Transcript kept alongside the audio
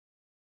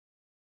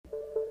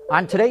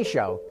On today's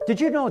show,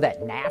 did you know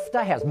that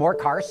NAFTA has more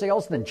car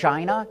sales than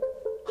China?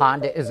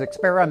 Honda is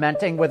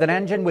experimenting with an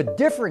engine with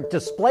different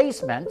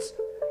displacements,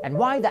 and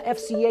why the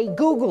FCA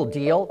Google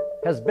deal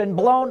has been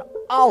blown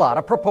all out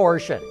of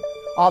proportion.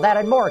 All that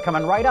and more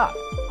coming right up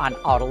on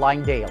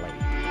Autoline Daily.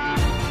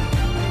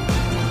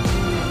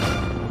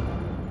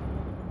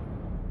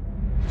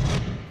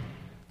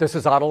 This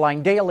is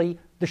Autoline Daily,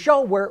 the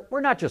show where we're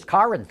not just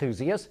car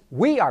enthusiasts,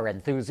 we are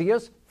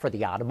enthusiasts for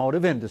the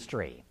automotive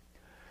industry.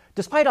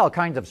 Despite all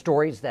kinds of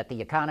stories that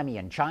the economy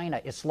in China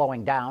is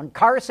slowing down,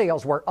 car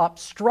sales were up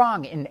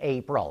strong in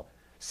April.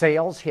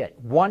 Sales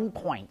hit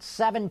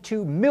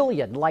 1.72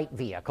 million light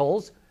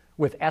vehicles,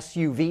 with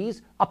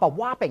SUVs up a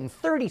whopping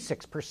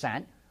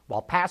 36%,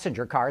 while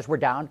passenger cars were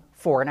down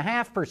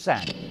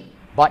 4.5%.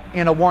 But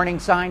in a warning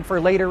sign for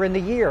later in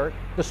the year,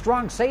 the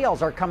strong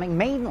sales are coming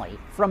mainly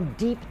from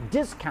deep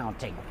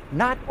discounting,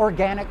 not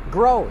organic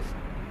growth.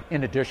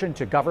 In addition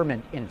to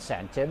government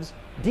incentives,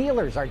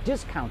 dealers are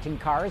discounting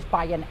cars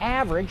by an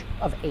average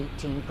of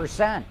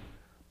 18%.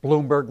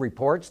 Bloomberg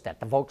reports that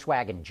the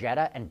Volkswagen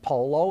Jetta and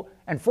Polo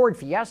and Ford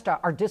Fiesta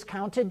are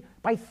discounted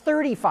by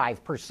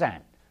 35%.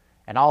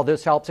 And all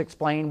this helps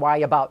explain why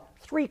about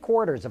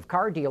 3/4 of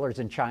car dealers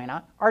in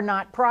China are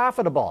not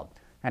profitable.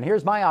 And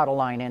here's my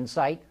Autoline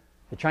insight.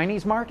 The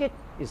Chinese market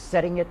is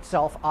setting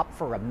itself up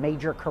for a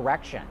major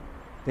correction.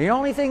 The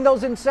only thing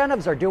those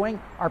incentives are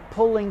doing are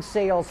pulling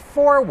sales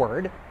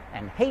forward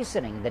and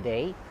hastening the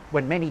day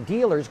when many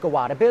dealers go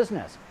out of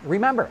business.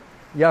 Remember,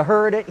 you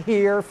heard it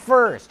here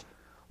first.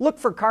 Look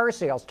for car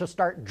sales to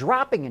start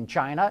dropping in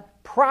China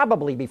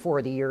probably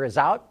before the year is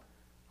out,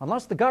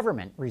 unless the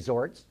government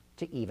resorts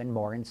to even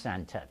more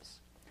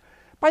incentives.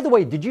 By the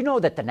way, did you know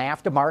that the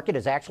NAFTA market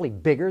is actually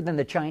bigger than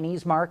the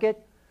Chinese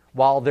market?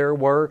 While there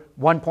were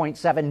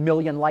 1.7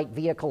 million light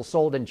vehicles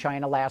sold in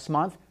China last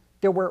month,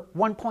 there were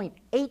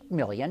 1.8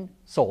 million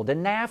sold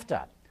in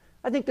NAFTA.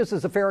 I think this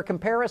is a fair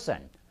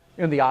comparison.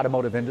 In the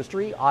automotive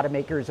industry,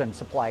 automakers and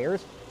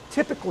suppliers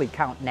typically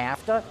count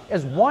NAFTA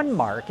as one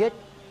market,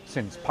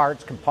 since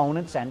parts,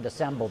 components, and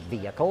assembled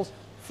vehicles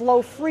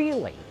flow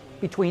freely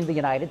between the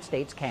United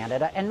States,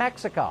 Canada, and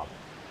Mexico.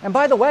 And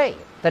by the way,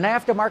 the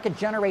NAFTA market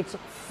generates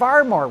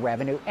far more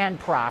revenue and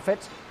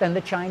profits than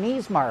the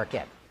Chinese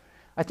market.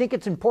 I think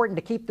it's important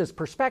to keep this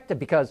perspective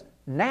because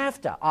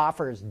NAFTA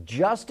offers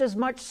just as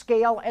much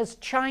scale as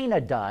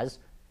China does,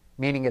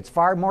 meaning it's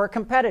far more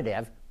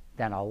competitive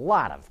than a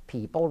lot of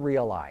people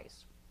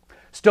realize.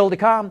 Still to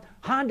come,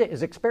 Honda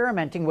is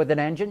experimenting with an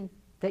engine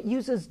that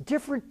uses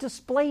different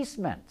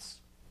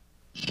displacements.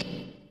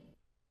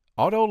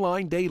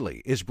 Autoline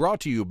Daily is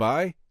brought to you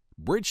by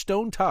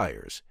Bridgestone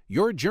Tires,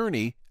 your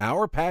journey,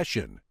 our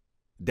passion.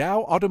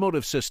 Dow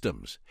Automotive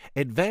Systems,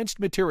 advanced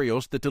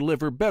materials that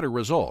deliver better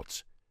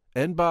results.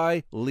 And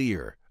by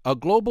Lear, a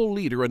global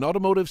leader in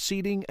automotive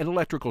seating and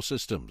electrical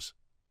systems.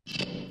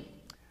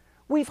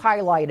 We've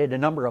highlighted a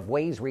number of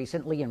ways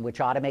recently in which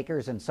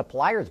automakers and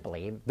suppliers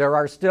believe there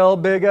are still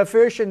big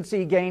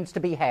efficiency gains to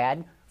be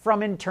had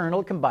from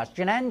internal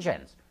combustion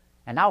engines.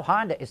 And now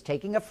Honda is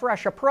taking a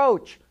fresh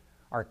approach.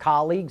 Our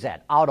colleagues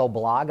at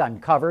Autoblog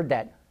uncovered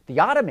that the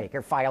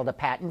automaker filed a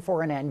patent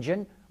for an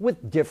engine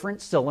with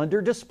different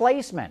cylinder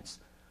displacements.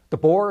 The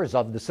bores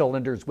of the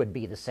cylinders would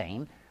be the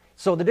same,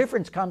 so the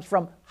difference comes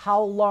from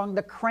how long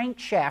the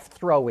crankshaft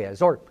throw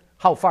is or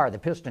how far the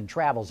piston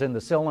travels in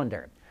the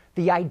cylinder.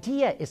 The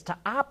idea is to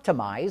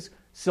optimize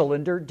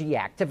cylinder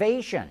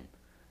deactivation.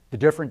 The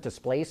different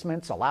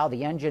displacements allow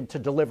the engine to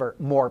deliver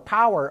more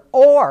power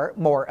or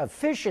more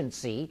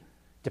efficiency,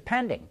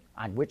 depending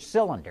on which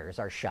cylinders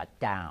are shut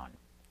down.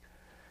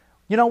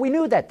 You know, we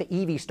knew that the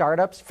EV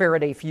startups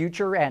Faraday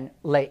Future and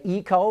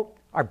LeEco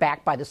are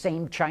backed by the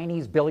same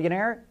Chinese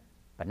billionaire,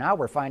 but now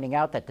we're finding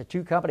out that the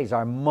two companies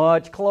are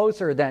much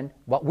closer than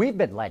what we've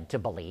been led to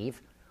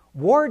believe.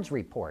 Wards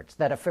reports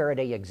that a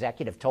Faraday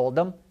executive told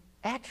them,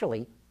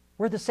 actually,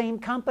 we're the same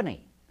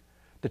company.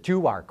 The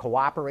two are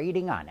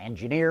cooperating on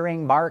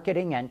engineering,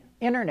 marketing, and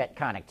internet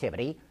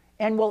connectivity,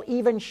 and will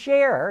even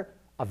share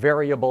a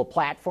variable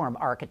platform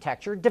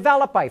architecture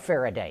developed by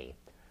Faraday.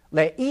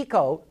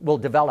 LeEco will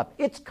develop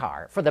its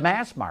car for the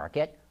mass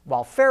market,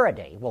 while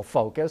Faraday will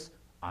focus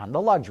on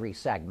the luxury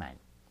segment.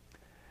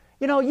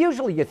 You know,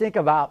 usually you think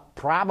about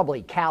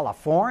probably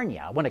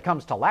California when it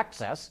comes to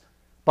Lexus,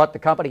 but the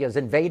company is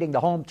invading the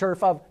home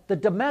turf of the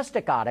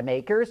domestic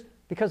automakers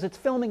because it's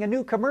filming a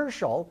new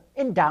commercial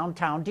in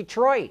downtown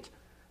Detroit.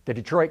 The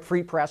Detroit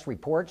Free Press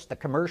reports the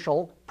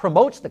commercial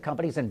promotes the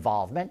company's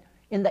involvement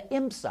in the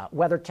IMSA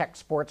WeatherTech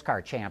Sports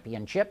Car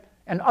Championship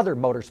and other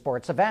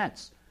motorsports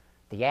events.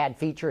 The ad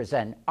features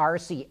an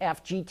RCF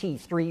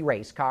GT3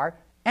 race car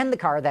and the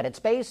car that it's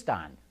based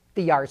on,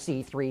 the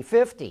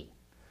RC350.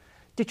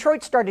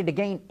 Detroit started to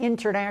gain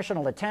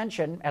international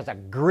attention as a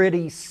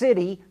gritty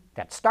city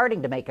that's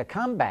starting to make a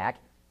comeback,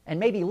 and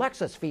maybe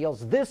Lexus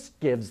feels this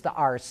gives the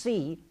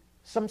RC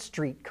some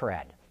street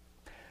cred.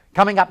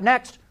 Coming up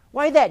next,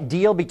 why that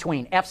deal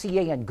between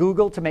FCA and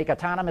Google to make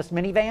autonomous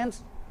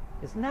minivans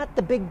is not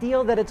the big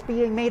deal that it's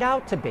being made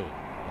out to be.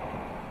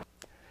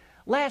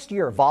 Last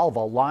year,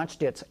 Volvo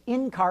launched its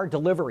in-car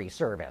delivery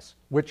service,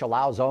 which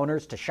allows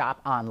owners to shop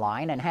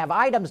online and have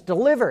items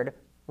delivered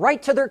right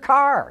to their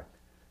car.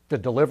 The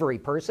delivery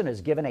person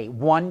is given a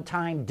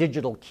one-time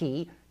digital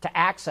key to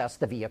access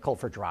the vehicle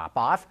for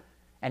drop-off,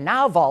 and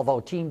now Volvo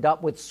teamed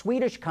up with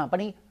Swedish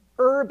company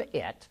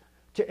Urbit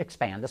to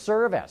expand the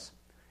service.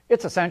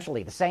 It's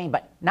essentially the same,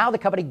 but now the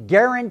company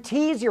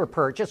guarantees your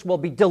purchase will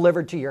be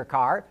delivered to your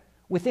car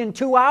within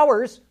 2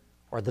 hours,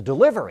 or the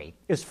delivery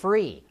is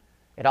free.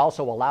 It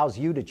also allows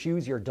you to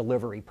choose your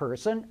delivery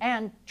person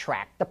and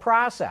track the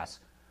process.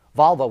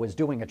 Volvo is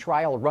doing a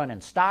trial run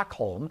in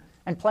Stockholm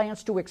and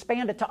plans to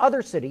expand it to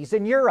other cities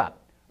in Europe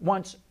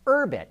once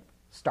Urbit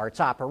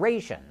starts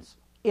operations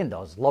in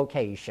those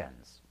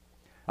locations.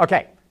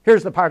 Okay,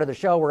 here's the part of the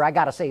show where I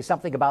got to say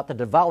something about the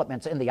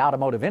developments in the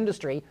automotive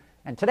industry.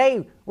 And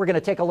today we're going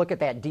to take a look at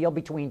that deal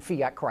between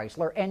Fiat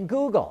Chrysler and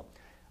Google.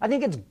 I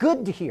think it's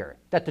good to hear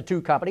that the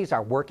two companies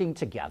are working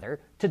together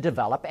to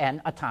develop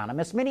an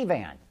autonomous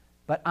minivan.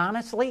 But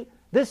honestly,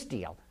 this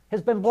deal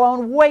has been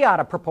blown way out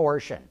of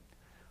proportion.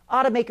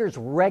 Automakers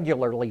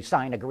regularly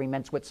sign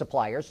agreements with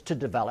suppliers to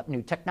develop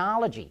new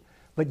technology,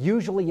 but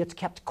usually it's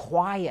kept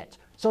quiet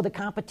so the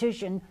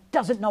competition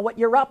doesn't know what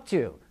you're up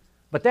to.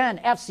 But then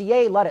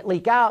FCA let it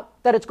leak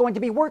out that it's going to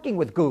be working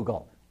with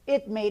Google.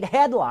 It made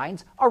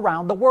headlines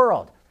around the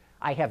world.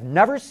 I have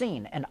never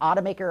seen an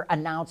automaker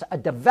announce a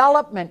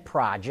development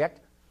project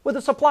with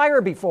a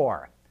supplier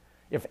before.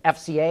 If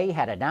FCA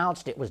had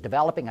announced it was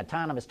developing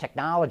autonomous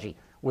technology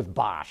with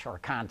Bosch or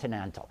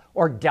Continental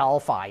or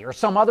Delphi or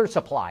some other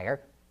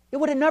supplier, it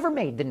would have never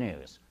made the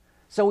news.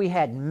 So we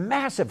had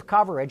massive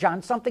coverage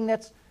on something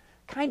that's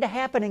kind of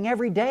happening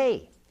every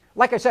day.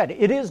 Like I said,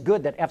 it is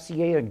good that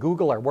FCA and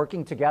Google are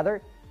working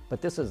together,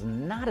 but this is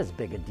not as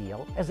big a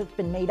deal as it's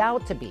been made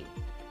out to be.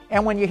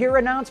 And when you hear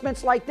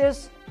announcements like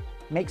this,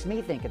 it makes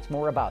me think it's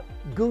more about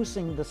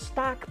goosing the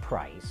stock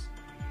price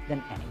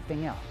than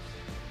anything else.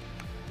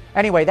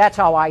 Anyway, that's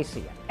how I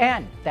see it.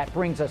 And that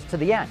brings us to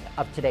the end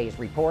of today's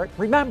report.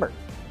 Remember,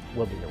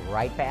 we'll be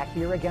right back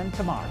here again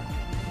tomorrow.